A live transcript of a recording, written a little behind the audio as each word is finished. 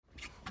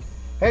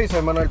Hey,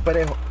 soy Manuel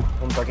Perejo,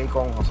 junto aquí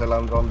con José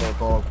Landrón de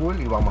Todo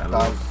Cool y vamos a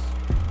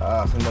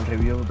estar haciendo el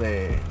review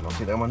de Los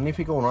Siete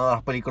Magníficos, una de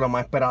las películas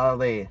más esperadas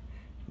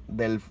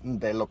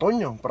del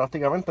otoño,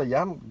 prácticamente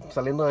ya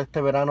saliendo de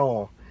este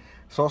verano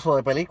soso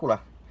de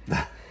películas.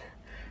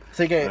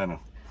 Así que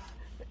Bueno,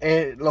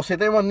 Los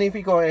Siete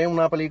Magníficos es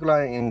una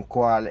película en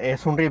cual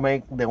es un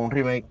remake de un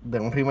remake de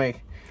un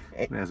remake.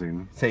 así,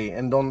 ¿no? Sí,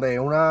 en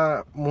donde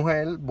una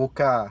mujer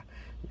busca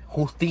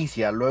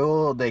justicia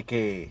luego de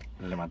que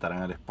Le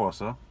mataran al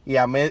esposo y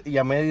a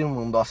medio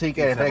mundo, así y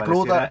que se apareciera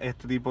recluta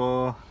este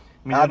tipo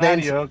a Denzel.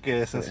 millonario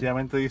que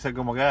sencillamente dice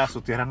como que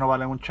sus tierras no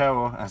valen un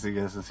chavo, así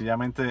que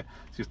sencillamente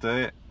si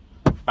ustedes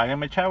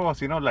páguenme chavo,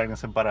 si no,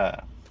 lárguense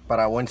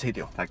Para buen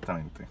sitio.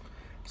 exactamente.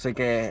 Así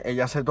que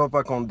ella se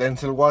topa con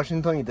Denzel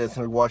Washington y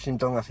Denzel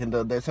Washington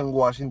haciendo Denzel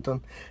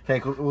Washington Desde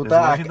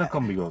recluta Washington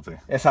con bigote.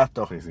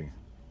 exacto, Sí, sí.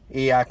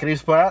 y a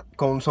Chris Pratt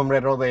con un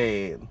sombrero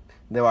de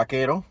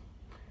vaquero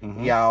Ujú.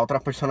 y a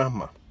otras personas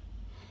más.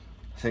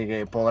 Así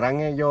que podrán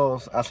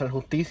ellos hacer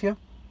justicia.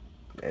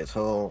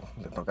 Eso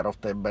le tocará a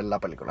usted ver la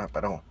película.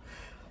 Pero,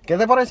 ¿qué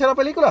te pareció la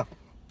película?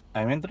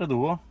 A mí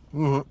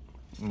Ujú.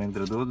 me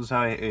entretuvo, tú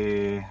sabes,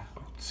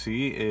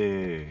 sí,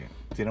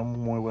 tiene un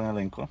muy buen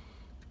elenco.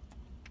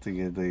 Así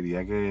que te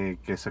diría que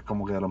eso es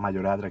como que de los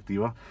mayores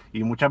atractivos.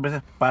 Y muchas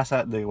veces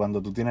pasa de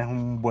cuando tú tienes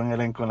un buen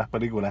elenco en las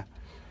películas,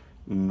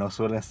 no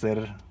suele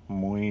ser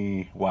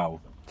muy wow.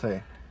 Sí.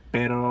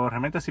 Pero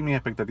realmente sí, mis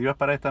expectativas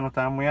para esta no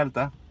estaban muy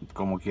altas.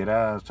 Como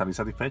quiera, salí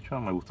satisfecho,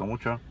 me gustó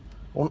mucho.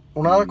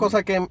 Una de las Y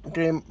cosas que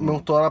me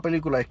gustó de la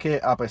película es que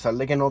a pesar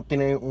de que no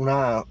tiene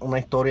una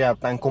historia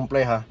tan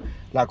compleja,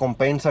 la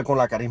compensa con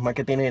la carisma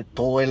que tiene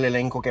todo el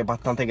elenco, que es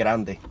bastante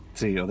grande.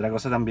 sí, otra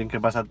cosa también que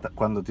pasa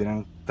cuando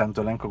tienen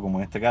tanto elenco como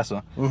en este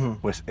caso, Ujú.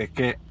 pues es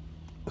que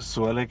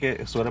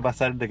suele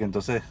pasar de que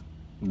entonces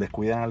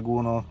descuidan a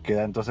algunos,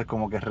 queda entonces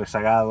como que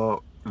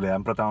rezagado, le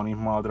dan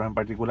protagonismo a otros en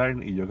particular,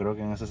 y yo creo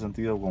que en ese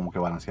sentido como que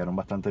balancearon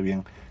bastante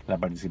bien la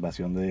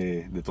participación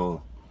de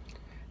todos.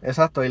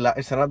 Exacto, y las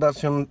escenas de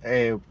acción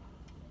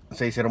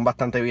se hicieron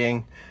bastante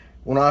bien.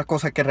 Una de las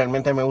cosas que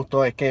realmente me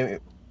gustó es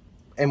que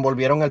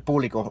envolvieron al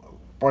público,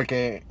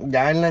 porque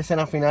ya en la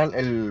escena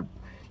final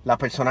las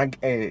personas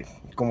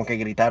como que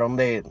gritaron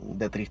de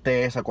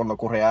tristeza cuando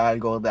ocurre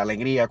algo, de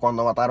alegría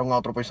cuando mataron a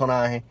otro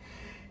personaje.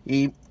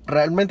 Y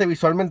realmente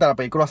visualmente la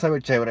película se ve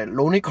chévere.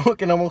 Lo único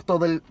que no me gustó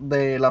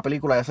de la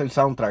película es el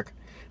soundtrack,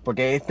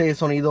 porque este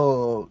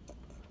sonido,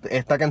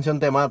 esta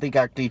canción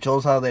temática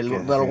clichosa Que se del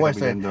sigue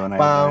western, repitiendo una y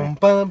otra vez.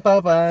 pam, pam, pam,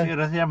 Sí, pam.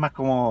 pero eso ya es más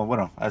como,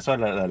 bueno, eso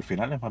al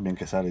final es más bien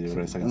que sale, yo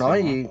creo, esa No,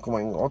 canción, ¿no? y como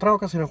en otras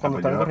ocasiones Ah, cuando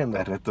pues están yo el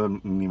corriendo. resto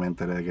ni me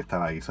enteré de que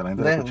estaba ahí,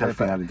 solamente la escuché al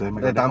final, entonces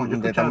me De quedé como, yo he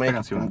tan, escuchado esta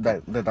canción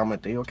antes. de tan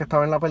metido que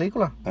estaba en la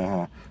película.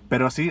 Ajá.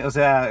 Pero sí, o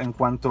sea, en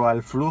cuanto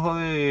al flujo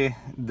de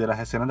las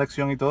escenas de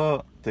acción y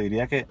todo, te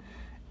diría que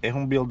es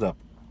un build-up.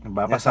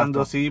 Va pasando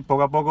Exacto. así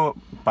poco a poco,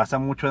 pasa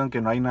mucho en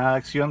que no hay nada de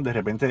acción, de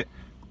repente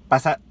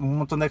pasa un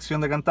montón de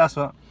acción de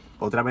cantazo,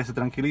 otra vez se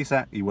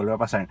tranquiliza y vuelve a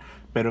pasar.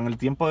 Pero en el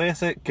tiempo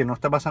ese que no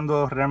está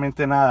pasando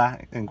realmente nada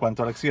en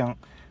cuanto a la acción,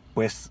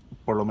 pues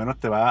por lo menos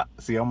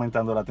sigue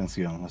aumentando la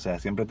tensión. O sea,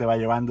 siempre te va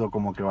llevando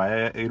como que va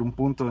a ir un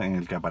punto en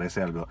el que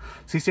aparece algo.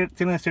 Sí,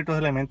 tiene ciertos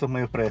elementos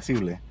medio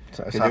predecibles. Que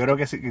yo creo Exacto.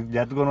 que si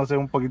ya tú conoces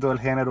un poquito del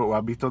género o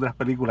has visto otras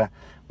películas,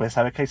 pues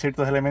sabes que hay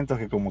ciertos elementos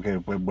que como que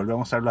pues vuelven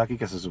a usarlos aquí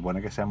que se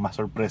supone que sean más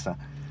sorpresa.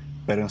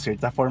 Pero en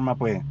cierta forma,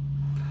 pues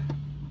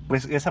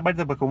esa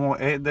parte pues como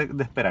es de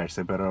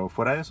esperarse. Pero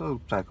fuera de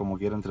eso, o sea, como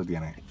quiera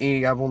entretiene.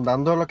 Y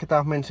abundando lo que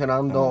estabas Ajá.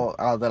 mencionando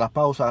de las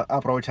pausas,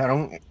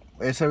 aprovecharon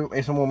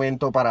ese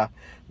momento para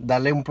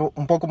darle un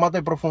poco más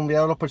de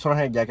profundidad a los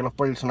personajes, ya que los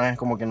personajes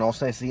como que no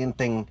se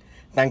sienten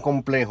tan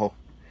complejos.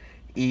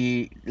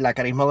 Y la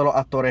carisma de los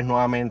actores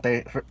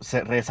nuevamente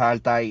se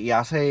resalta y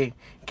hace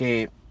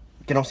que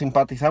nos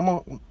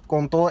simpatizamos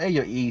con todos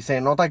ellos. Y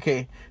se nota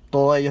que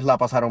todos ellos la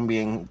pasaron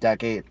bien, ya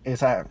que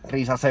esas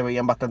risas se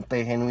veían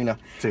bastante genuinas.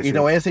 Sí, Y te sí.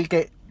 voy a decir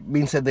que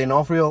Vincent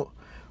D'Onofrio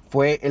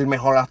fue el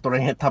mejor actor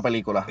en esta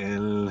película.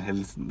 Él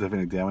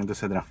definitivamente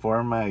se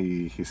transforma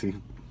y sí,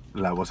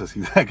 la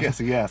vocecita que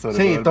hacía, sobre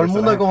todo Sí, el todo el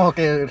mundo personaje, como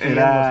que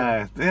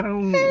riéndose. era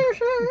un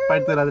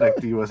parte del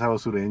atractivo, esa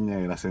voz sureña,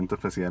 el acento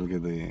especial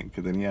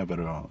que tenía,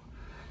 pero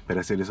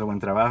sí, él hizo buen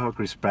trabajo.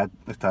 Chris Pratt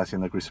estaba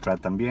haciendo Chris Pratt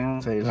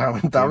también. Sí, Siempre tiene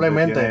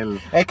lamentablemente.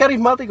 Es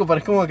carismático, pero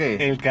es como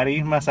que... el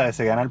carisma, ¿sabes?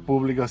 Se gana al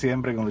público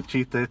siempre con los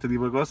chistes, este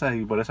tipo de cosas,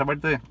 y por esa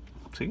parte,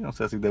 sí, o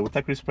sea, si te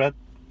gusta Chris Pratt,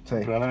 Sí.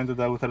 probablemente te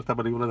va a gustar esta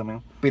película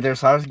también. Peter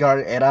Sarsgaard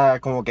era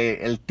como que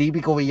el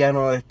típico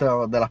villano de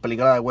las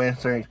películas de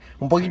western.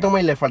 Un Sí. poquito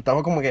más y le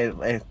faltaba como que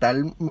estar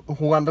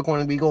jugando con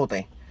el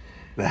bigote.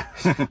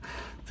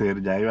 Sí,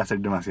 ya iba a ser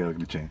demasiado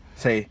cliché.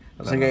 Sí,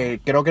 así Pero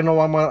que creo que no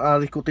vamos a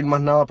discutir más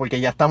nada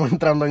porque ya estamos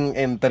entrando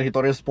en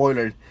territorio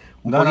spoiler.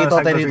 Un no, poquito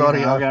de exacto, sí, no vamos a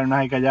territorio. quedarnos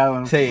ahí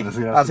callados, Sí, no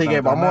decir así que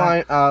absolutamente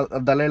vamos nada. a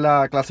darle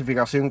la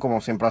clasificación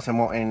como siempre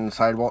hacemos en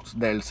Sidebox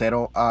del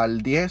 0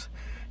 al 10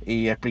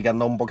 y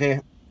explicando un poco.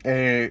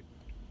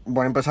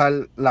 Voy a empezar,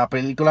 la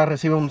película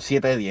recibe un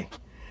 7 de 10.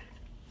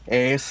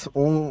 Es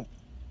un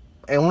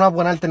es una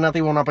buena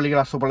alternativa, una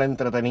película súper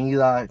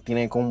entretenida,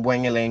 tiene con un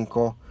buen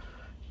elenco.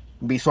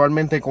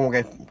 Visualmente como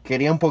que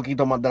quería un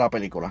poquito más de la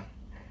película.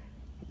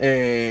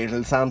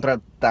 El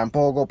soundtrack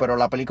tampoco, pero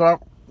la película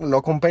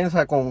lo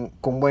compensa con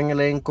buen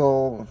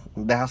elenco,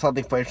 deja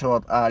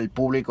satisfecho al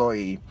público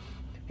y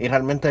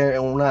realmente es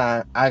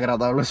una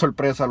agradable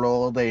sorpresa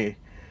luego de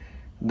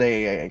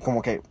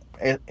como que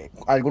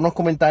algunos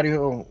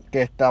comentarios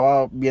que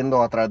estaba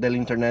viendo a través del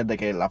internet de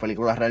que la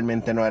película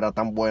realmente no era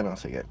tan buena,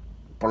 así que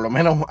por lo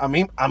menos a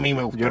mí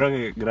me gustó. Yo creo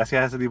que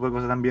gracias a ese tipo de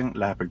cosas también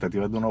las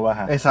expectativas de uno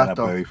baja,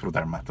 Exacto. la puede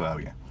disfrutar más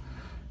todavía.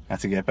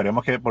 Así que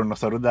esperemos que por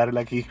nosotros darle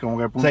aquí como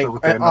que punto Sí, que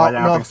ustedes no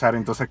vayan a pensar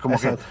entonces como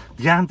Exacto.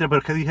 que diantre, pero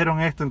es que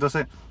dijeron esto,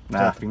 entonces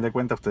nada, a fin de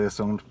cuentas ustedes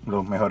son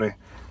los mejores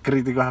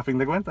críticos a fin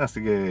de cuentas,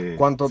 así que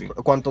sí.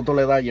 ¿Cuánto tú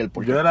le das y el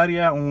por qué? Yo le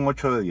daría un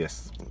 8 de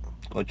 10.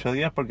 8 de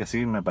 10 porque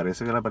sí, me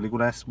parece que la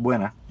película es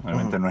buena,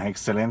 obviamente no es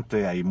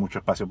excelente, hay mucho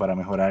espacio para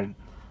mejorar.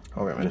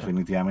 Obviamente.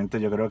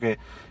 Definitivamente yo creo que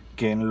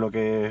en lo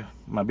que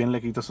más bien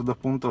le quito esos 2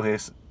 puntos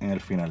es en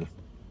el final.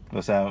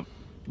 O sea,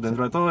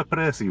 dentro de todo es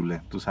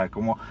predecible. Tú sabes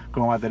cómo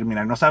va a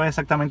terminar. No sabes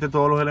exactamente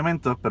todos los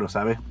elementos, pero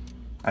sabes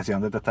hacia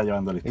dónde te está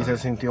llevando la Y historia.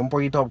 se sintió un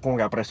poquito como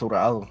que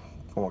apresurado.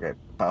 Como que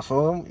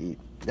pasó y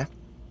ya,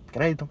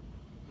 crédito.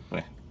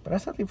 Pues, Pero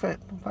es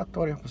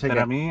satisfactorio. Así pero que,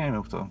 a mí me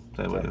gustó. O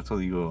sea, bueno, esto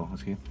digo,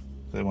 sí.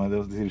 Podemos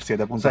decir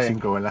 7.5, Sí.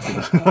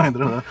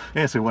 ¿verdad?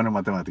 Soy bueno en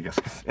matemáticas.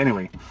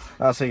 Anyway,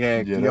 así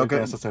que yo yo creo que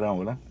que eso será,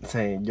 ¿verdad?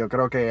 sí, yo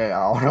creo que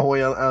ahora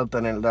voy a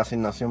tener la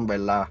asignación,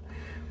 ¿verdad?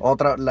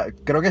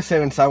 Creo que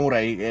Seven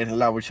Samurai es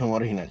la versión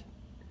original.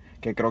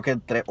 Que creo que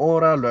 3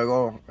 horas,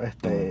 luego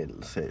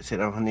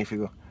será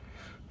magnífico.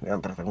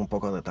 Mientras tengo un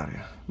poco de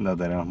tarea. No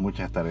tenemos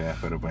muchas tareas,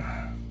 pero pues.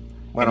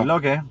 Bueno. En lo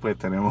que, pues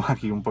tenemos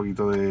aquí un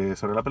poquito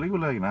sobre la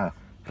película y nada.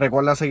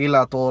 Recuerda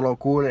seguirla a Todo Lo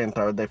Cool en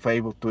través de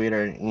Facebook,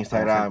 Twitter,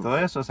 Instagram. Todo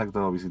eso,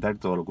 exacto, visitar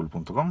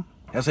todolocool.com.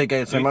 Así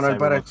que soy Sí, Manuel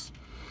Pérez. Cyberbox.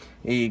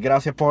 Y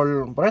gracias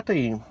por esto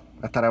y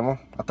estaremos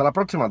hasta la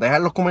próxima. Deja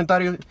en los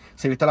comentarios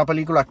si viste la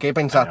película, qué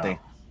pensaste.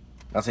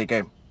 Así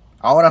que,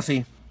 ahora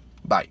sí,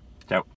 bye. Chao.